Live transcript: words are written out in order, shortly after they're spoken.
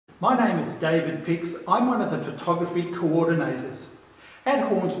My name is David Pix. I'm one of the photography coordinators. At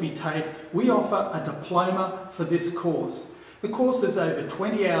Hornsby TAFE, we offer a diploma for this course. The course is over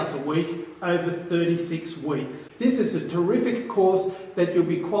 20 hours a week, over 36 weeks. This is a terrific course that you'll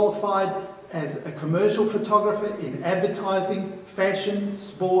be qualified as a commercial photographer in advertising, fashion,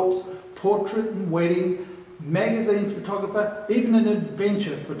 sports, portrait and wedding, magazine photographer, even an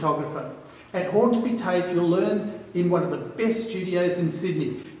adventure photographer. At Hornsby TAFE, you'll learn in one of the best studios in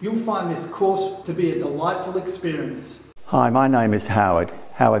Sydney. You'll find this course to be a delightful experience. Hi, my name is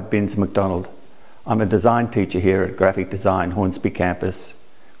Howard Binns McDonald. I'm a design teacher here at Graphic Design Hornsby campus.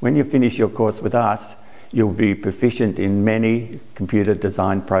 When you finish your course with us, you'll be proficient in many computer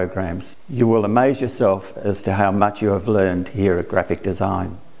design programs. You will amaze yourself as to how much you have learned here at Graphic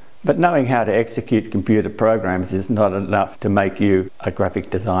Design. But knowing how to execute computer programs is not enough to make you a graphic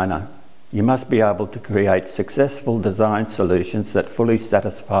designer. You must be able to create successful design solutions that fully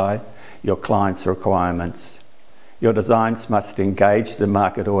satisfy your clients' requirements. Your designs must engage the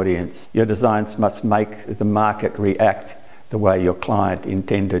market audience. Your designs must make the market react the way your client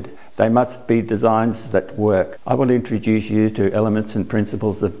intended. They must be designs that work. I will introduce you to elements and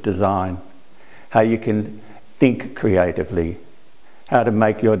principles of design, how you can think creatively, how to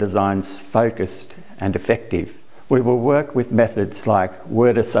make your designs focused and effective. We will work with methods like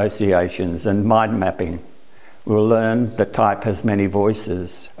word associations and mind mapping. We'll learn that type has many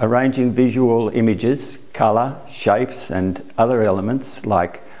voices. Arranging visual images, colour, shapes and other elements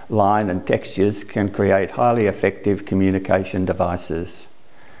like line and textures can create highly effective communication devices.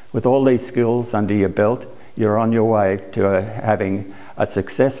 With all these skills under your belt, you're on your way to having a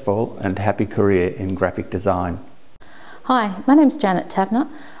successful and happy career in graphic design. Hi, my name's Janet Tavner.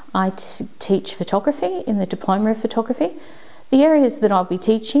 I teach photography in the Diploma of Photography. The areas that I'll be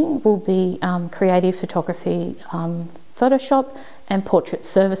teaching will be creative photography, Photoshop and portrait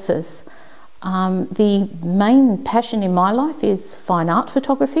services. The main passion in my life is fine art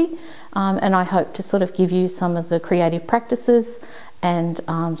photography, and I hope to sort of give you some of the creative practices and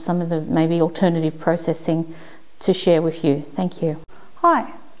some of the maybe alternative processing to share with you. Thank you.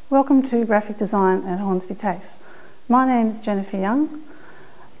 Hi, welcome to Graphic Design at Hornsby TAFE. My name is Jennifer Young.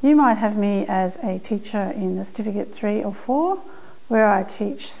 You might have me as a teacher in the Certificate 3 or 4, where I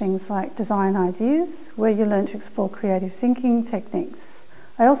teach things like design ideas, where you learn to explore creative thinking techniques.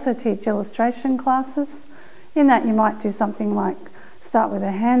 I also teach illustration classes. In that you might do something like start with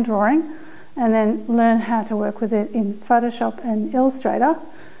a hand drawing and then learn how to work with it in Photoshop and Illustrator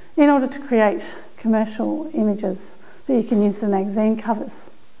in order to create commercial images that you can use for magazine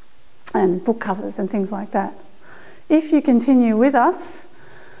covers and book covers and things like that. If you continue with us,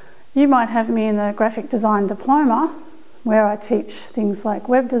 you might have me in the Graphic Design Diploma, where I teach things like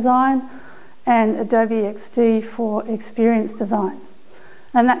web design and Adobe XD for experience design.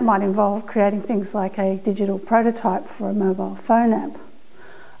 And that might involve creating things like a digital prototype for a mobile phone app.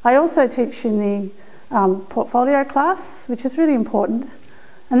 I also teach in the portfolio class, which is really important,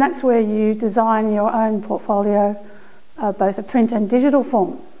 and that's where you design your own portfolio, both a print and digital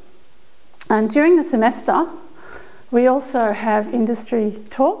form. And during the semester, we also have industry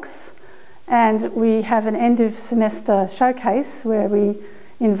talks, and we have an end of semester showcase where we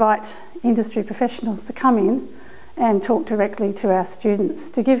invite industry professionals to come in and talk directly to our students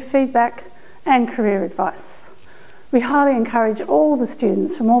to give feedback and career advice. We highly encourage all the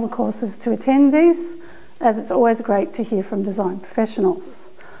students from all the courses to attend these, as it's always great to hear from design professionals.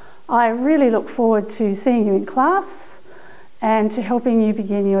 I really look forward to seeing you in class and to helping you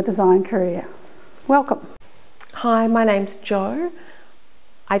begin your design career. Welcome. Hi, my name's Jo.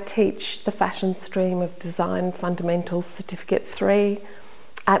 I teach the fashion stream of Design Fundamentals Certificate 3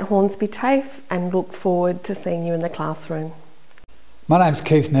 at Hornsby TAFE and look forward to seeing you in the classroom. My name's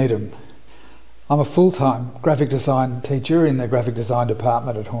Keith Needham. I'm a full-time graphic design teacher in the Graphic Design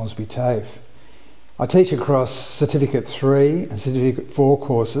Department at Hornsby TAFE. I teach across Certificate 3 and Certificate 4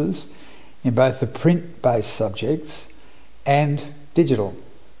 courses in both the print-based subjects and digital.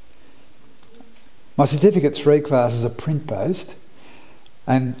 My Certificate 3 classes are print-based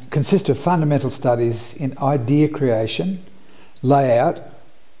and consist of fundamental studies in idea creation, layout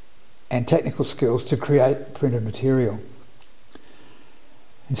and technical skills to create printed material.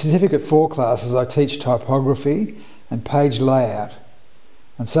 In Certificate 4 classes I teach typography and page layout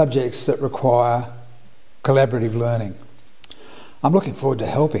and subjects that require collaborative learning. I'm looking forward to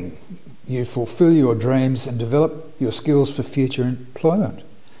helping you fulfil your dreams and develop your skills for future employment.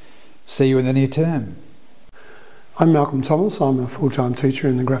 See you in the near term. I'm Malcolm Thomas. I'm a full-time teacher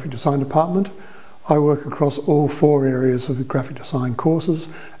in the Graphic Design Department. I work across all 4 areas of the graphic design courses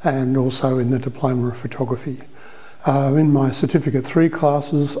and also in the Diploma of Photography. In my Certificate 3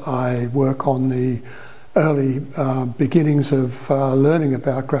 classes, I work on the early beginnings of learning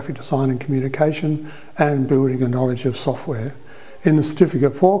about graphic design and communication and building a knowledge of software. In the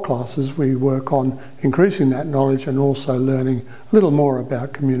Certificate 4 classes, we work on increasing that knowledge and also learning a little more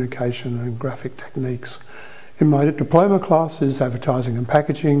about communication and graphic techniques. In my diploma classes, advertising and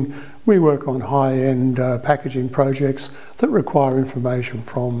packaging, we work on high-end packaging projects that require information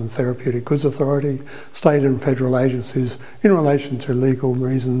from the Therapeutic Goods Authority, state and federal agencies in relation to legal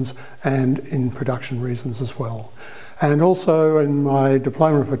reasons and in production reasons as well. And also in my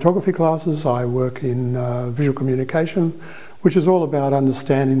diploma of photography classes, I work in visual communication, which is all about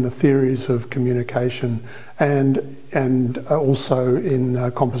understanding the theories of communication and also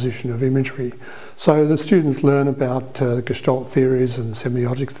in composition of imagery. So the students learn about Gestalt theories and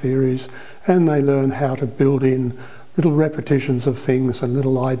semiotic theories, and they learn how to build in little repetitions of things and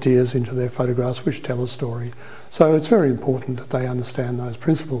little ideas into their photographs which tell a story. So it's very important that they understand those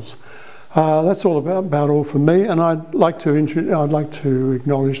principles. That's all about all for me, and I'd like to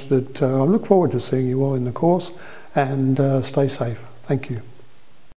acknowledge that I look forward to seeing you all in the course, and stay safe. Thank you.